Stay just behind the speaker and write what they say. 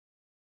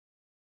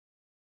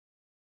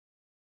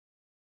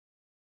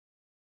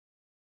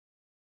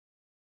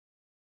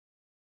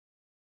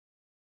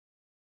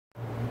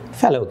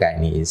Fellow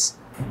Guyanese,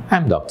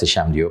 I'm Dr.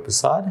 Shamdeo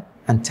Prasad,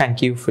 and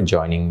thank you for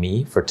joining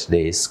me for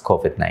today's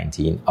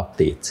COVID-19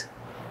 update.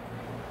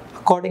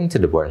 According to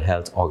the World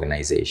Health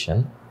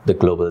Organization, the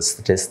global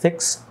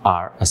statistics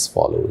are as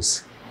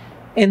follows.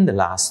 In the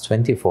last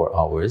 24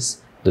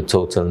 hours, the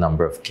total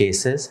number of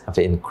cases have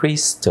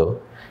increased to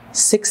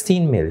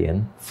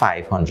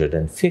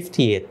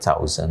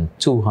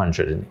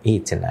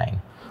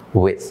 16,558,289,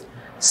 with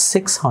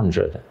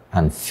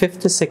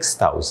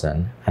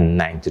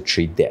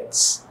 656,093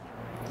 deaths.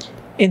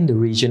 In the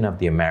region of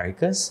the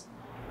Americas,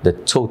 the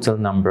total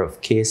number of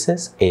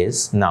cases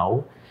is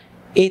now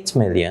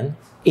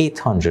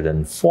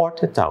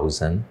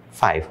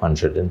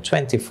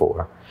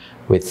 8,840,524,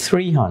 with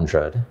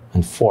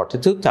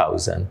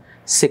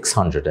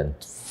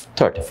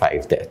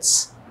 342,635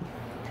 deaths.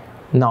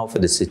 Now for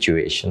the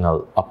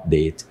situational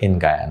update in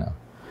Guyana.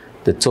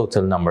 The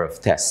total number of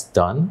tests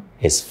done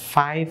is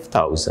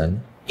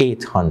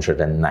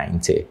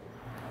 5,890.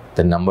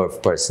 The number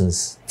of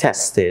persons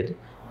tested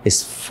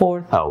is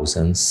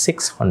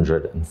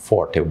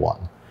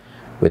 4,641,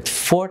 with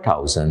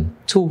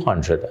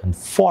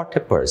 4,240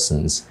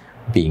 persons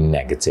being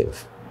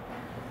negative.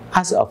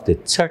 As of the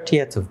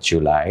 30th of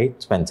July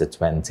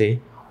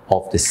 2020,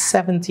 of the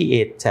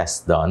 78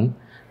 tests done,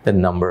 the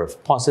number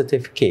of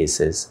positive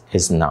cases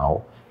is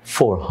now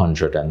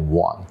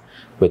 401,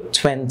 with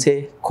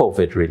 20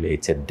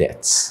 COVID-related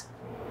deaths.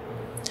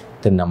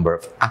 The number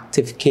of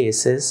active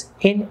cases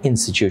in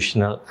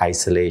institutional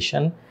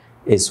isolation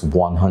is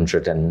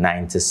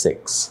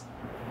 196.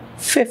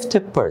 50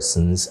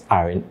 persons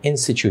are in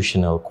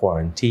institutional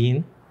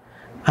quarantine,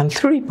 and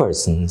 3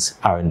 persons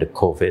are in the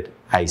COVID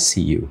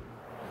ICU.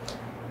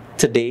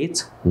 To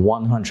date,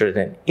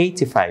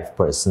 185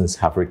 persons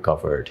have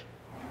recovered.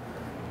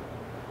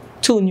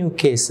 2 new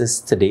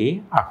cases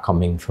today are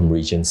coming from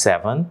Region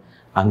 7,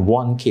 and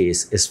 1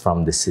 case is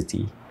from the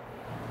city.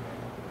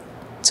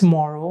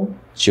 Tomorrow,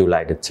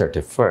 July the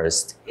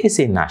 31st, is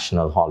a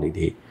national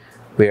holiday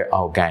where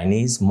our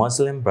Guyanese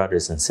Muslim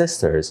brothers and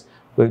sisters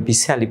will be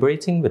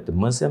celebrating with the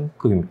Muslim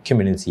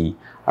community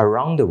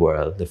around the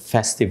world the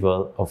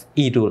festival of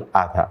Eid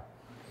al-Adha.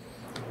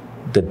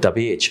 The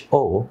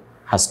WHO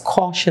has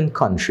cautioned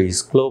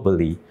countries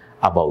globally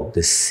about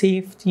the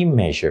safety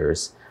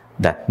measures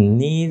that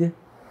need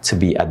to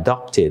be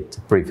adopted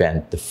to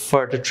prevent the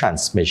further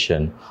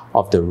transmission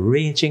of the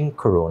raging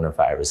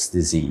coronavirus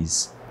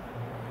disease.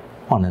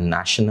 On a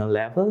national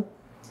level,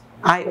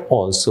 I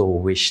also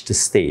wish to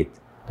state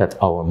that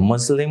our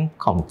Muslim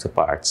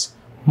counterparts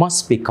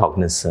must be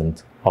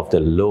cognizant of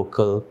the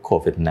local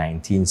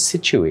COVID-19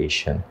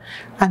 situation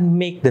and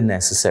make the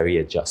necessary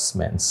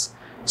adjustments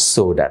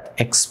so that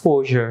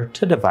exposure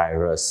to the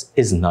virus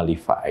is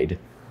nullified.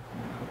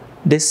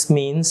 This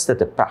means that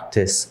the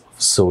practice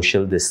of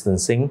social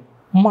distancing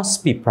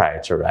must be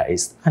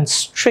prioritized and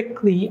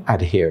strictly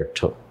adhered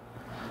to.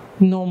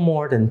 No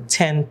more than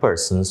 10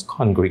 persons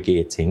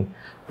congregating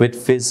with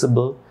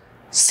visible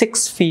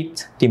 6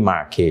 feet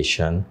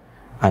demarcation,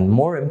 and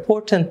more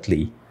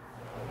importantly,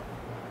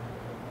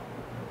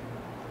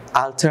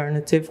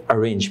 alternative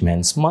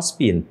arrangements must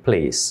be in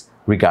place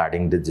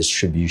regarding the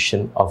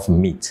distribution of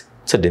meat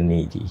to the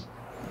needy.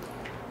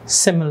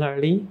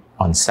 Similarly,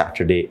 on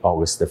Saturday,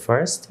 August the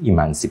 1st,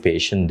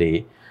 Emancipation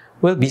Day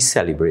will be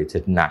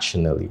celebrated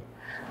nationally.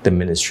 The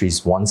ministry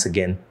is once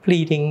again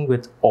pleading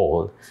with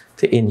all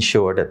to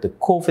ensure that the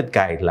COVID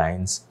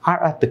guidelines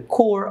are at the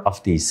core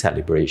of these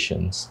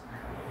celebrations.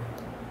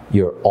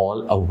 You're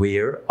all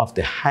aware of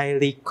the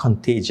highly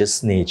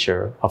contagious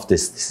nature of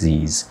this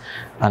disease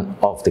and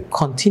of the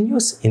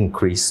continuous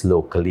increase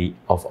locally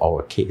of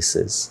our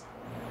cases.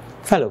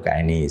 Fellow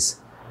Guyanese,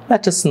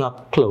 let us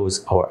not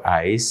close our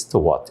eyes to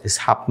what is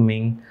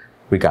happening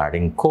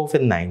regarding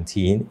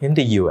COVID-19 in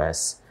the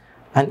US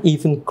and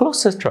even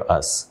closer to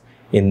us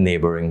in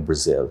neighboring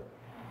Brazil,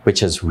 which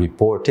has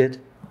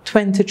reported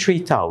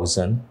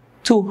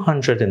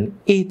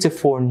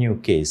 23,284 new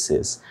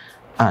cases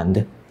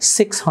and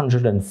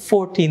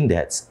 614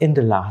 deaths in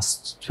the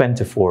last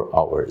 24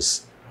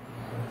 hours.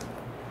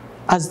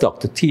 As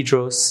Dr.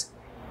 Tedros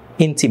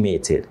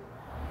intimated,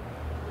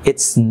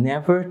 it's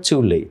never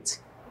too late.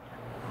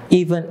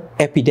 Even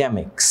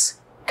epidemics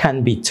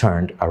can be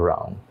turned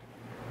around.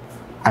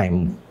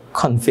 I'm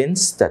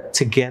convinced that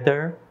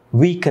together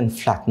we can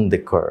flatten the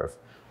curve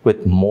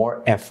with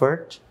more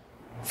effort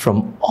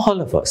from all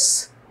of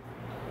us.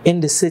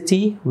 In the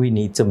city, we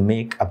need to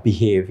make a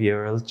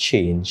behavioral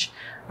change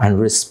and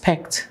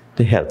respect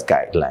the health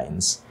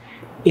guidelines.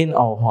 In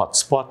our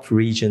hotspot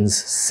regions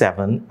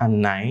 7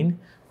 and 9,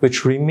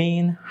 which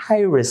remain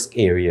high-risk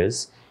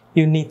areas,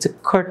 you need to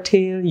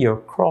curtail your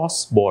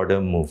cross-border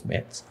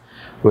movement,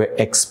 where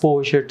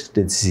exposure to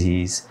the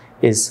disease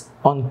is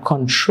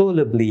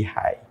uncontrollably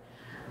high,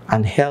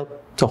 and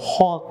help to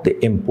halt the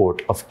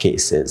import of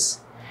cases.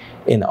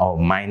 In our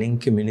mining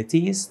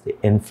communities, the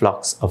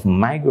influx of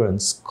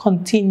migrants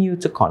continue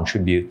to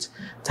contribute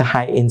to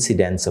high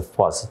incidence of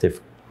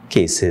positive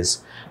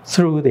cases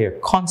through their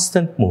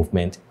constant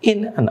movement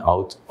in and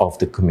out of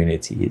the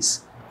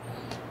communities.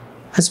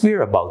 As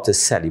we're about to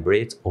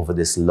celebrate over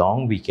this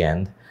long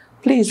weekend,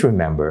 please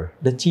remember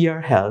that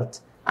your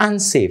health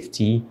and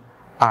safety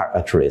are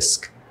at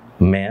risk.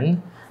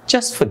 Men,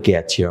 just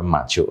forget your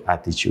macho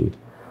attitude.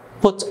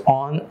 Put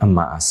on a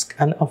mask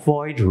and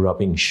avoid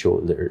rubbing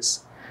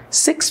shoulders.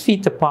 6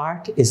 feet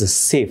apart is a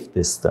safe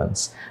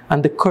distance,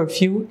 and the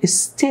curfew is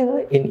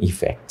still in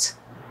effect.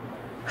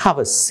 Have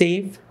a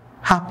safe,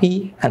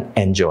 happy, and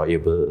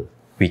enjoyable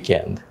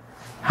weekend.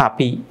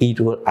 Happy Eid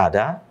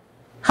ul-Adha.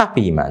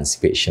 Happy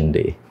Emancipation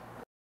Day.